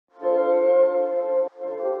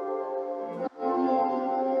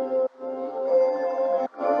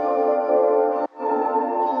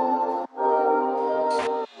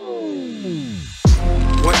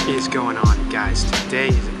going on, guys? Today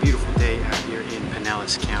is a beautiful day out here in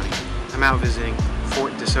Pinellas County. I'm out visiting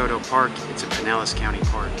Fort De Soto Park. It's a Pinellas County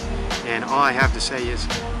park, and all I have to say is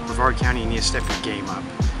Brevard County, you need to step your game up.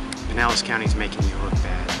 Pinellas County is making you look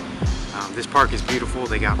bad. This park is beautiful.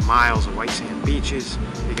 They got miles of white sand beaches,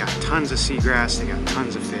 they got tons of seagrass, they got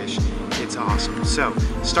tons of fish. It's awesome. So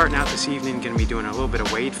starting out this evening, going to be doing a little bit of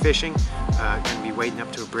wade fishing. Going to be wading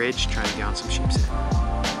up to a bridge, trying to get on some sheepshead.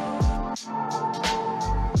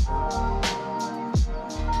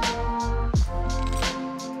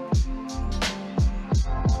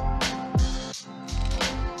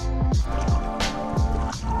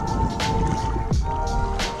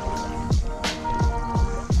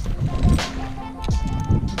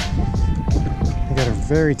 I got a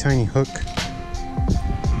very tiny hook.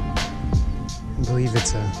 I believe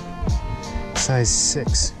it's a size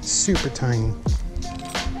 6, super tiny.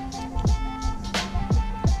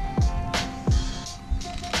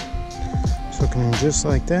 Just hooking him just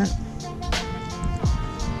like that.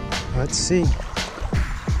 Let's see.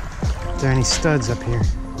 Are there any studs up here?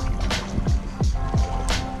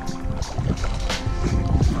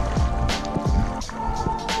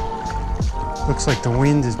 Looks like the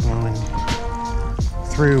wind is blowing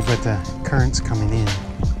through, but the current's coming in.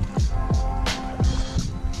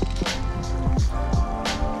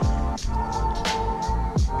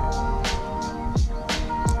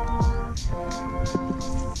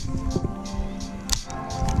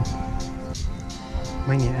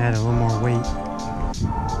 Might need to add a little more weight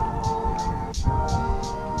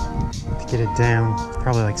to get it down. It's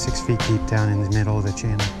probably like 6 feet deep down in the middle of the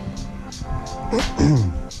channel.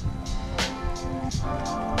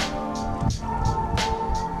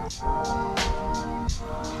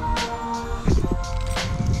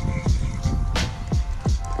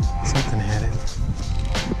 Something had it.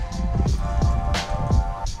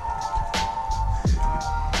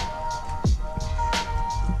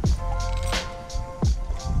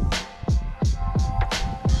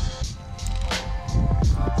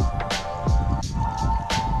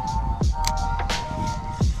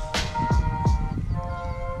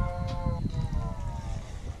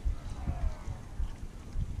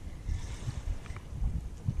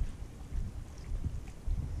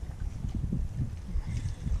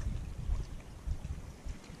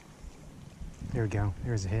 There we go.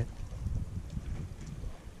 There's a hit.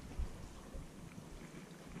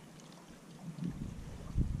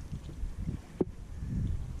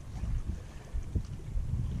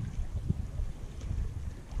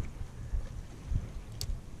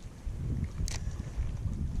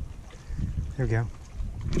 There we go.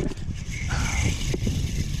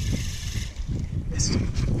 Missed.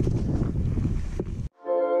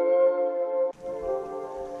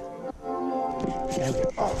 There we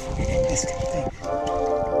go. Oh, missed it. Thing.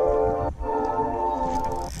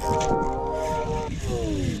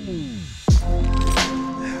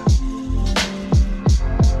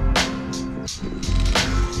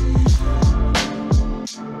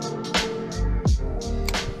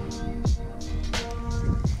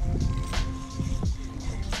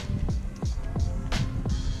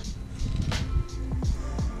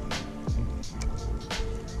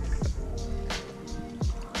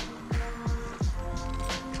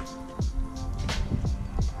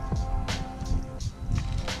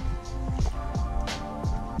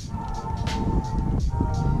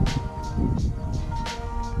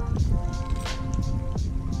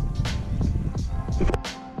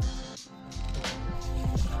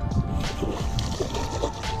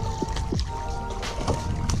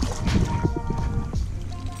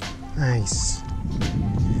 Nice.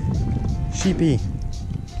 Sheepy.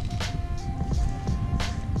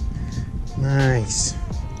 Nice.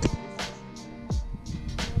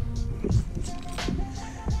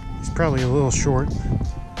 It's probably a little short.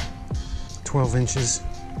 12 inches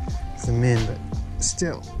for the min, but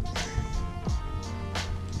still.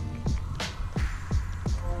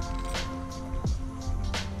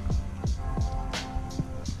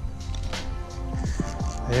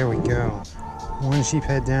 There we go. One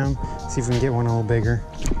sheephead down. See if we can get one a little bigger.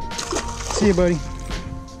 See you, buddy.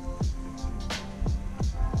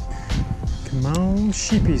 Come on,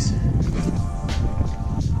 sheepies.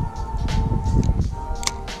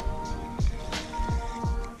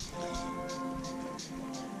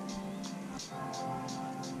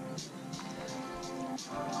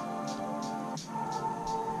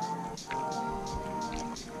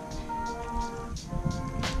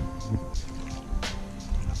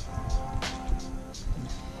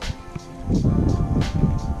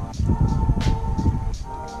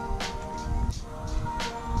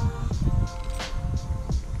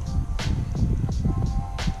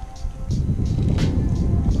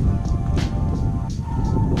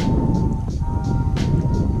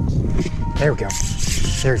 There we go.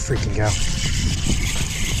 There we freaking go.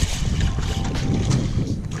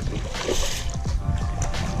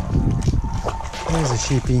 There's a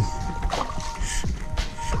sheepy.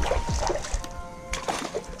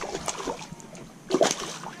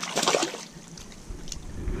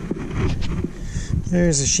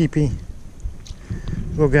 There's a sheepy.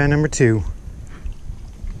 Little guy number 2.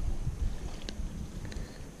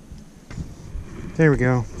 There we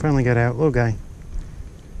go. Finally got out. Little guy.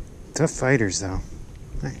 Tough fighters though.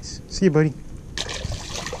 Nice. See you, buddy.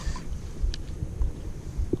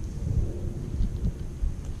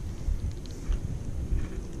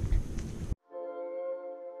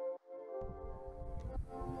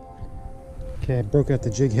 Okay, I broke out the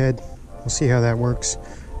jig head. We'll see how that works.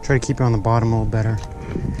 Try to keep it on the bottom a little better.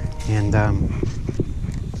 And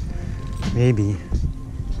maybe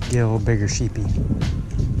get a little bigger sheepy.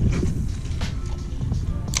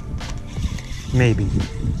 Maybe.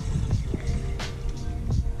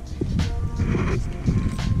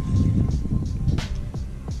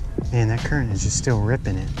 Man, that current is just still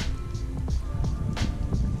ripping it.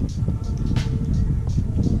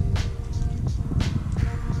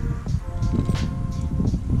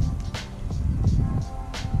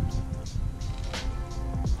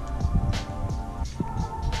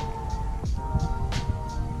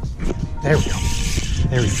 There we go.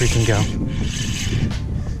 There we freaking go.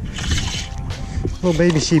 Little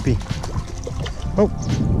baby sheepy. Oh,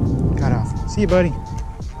 got off. See you, buddy.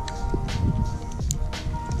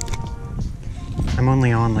 I'm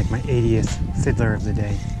only on like my 80th fiddler of the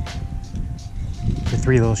day. The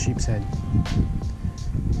 3 little sheepshead.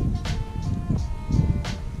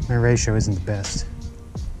 My ratio isn't the best.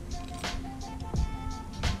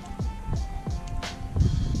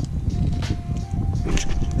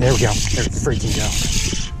 There we go. There we freaking go.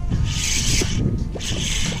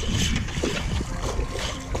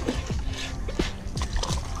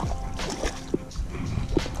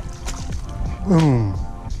 Boom.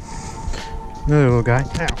 Another little guy.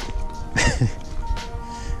 Ow.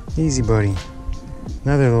 Easy, buddy.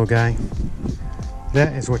 Another little guy.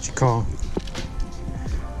 That is what you call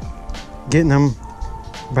getting them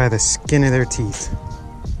by the skin of their teeth.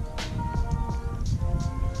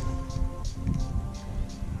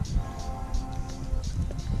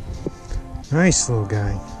 Nice little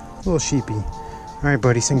guy. Little sheepy. Alright,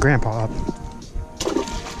 buddy, send Grandpa up.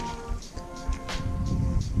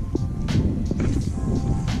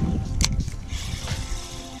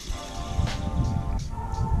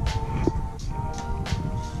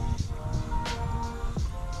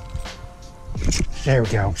 There we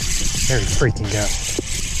go. There we freaking go.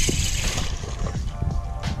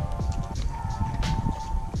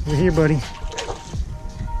 Over here, buddy.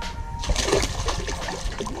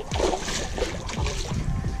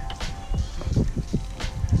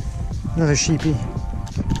 Another sheepy.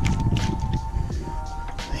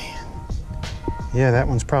 Man. Yeah, that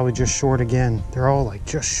one's probably just short again. They're all like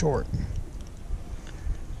just short.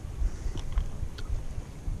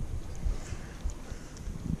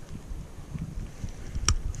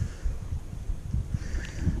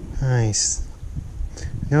 Nice.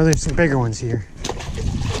 No, there's some bigger ones here.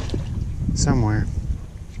 Somewhere.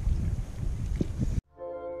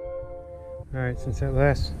 Alright, since that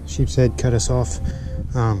last sheepshead cut us off,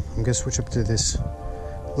 I'm gonna switch up to this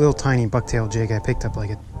little tiny bucktail jig. I picked up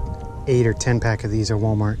like a 8 or 10 pack of these at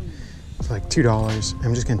Walmart for like $2.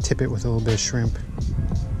 I'm just gonna tip it with a little bit of shrimp.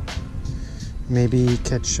 Maybe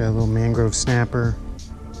catch a little mangrove snapper.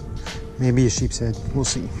 Maybe a sheepshead. We'll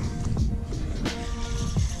see.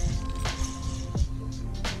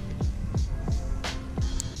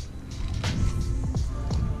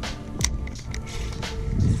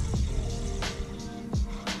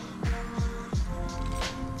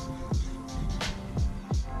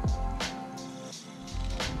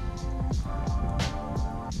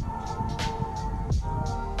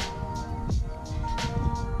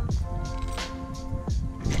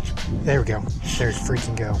 There we go. There we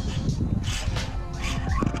freaking go.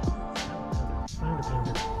 Flounder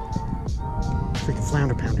pounder. Freaking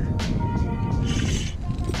flounder pounder.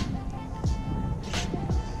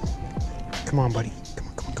 Come on, buddy. Come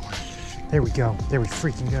on, come on, come on. There we go. There we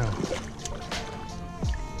freaking go.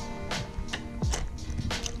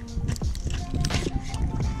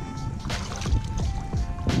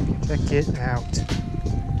 Check it out.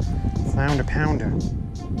 Flounder pounder.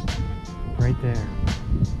 Right there.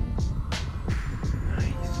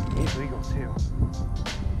 He's legal too.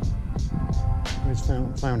 Where's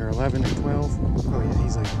flounder? 11 or 12? Oh yeah,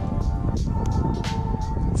 he's legal.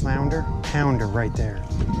 Flounder, pounder right there.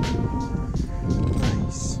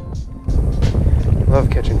 Nice. Love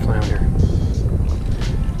catching flounder.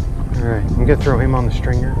 Alright, I'm going to throw him on the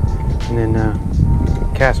stringer and then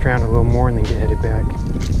cast around a little more and then get headed back.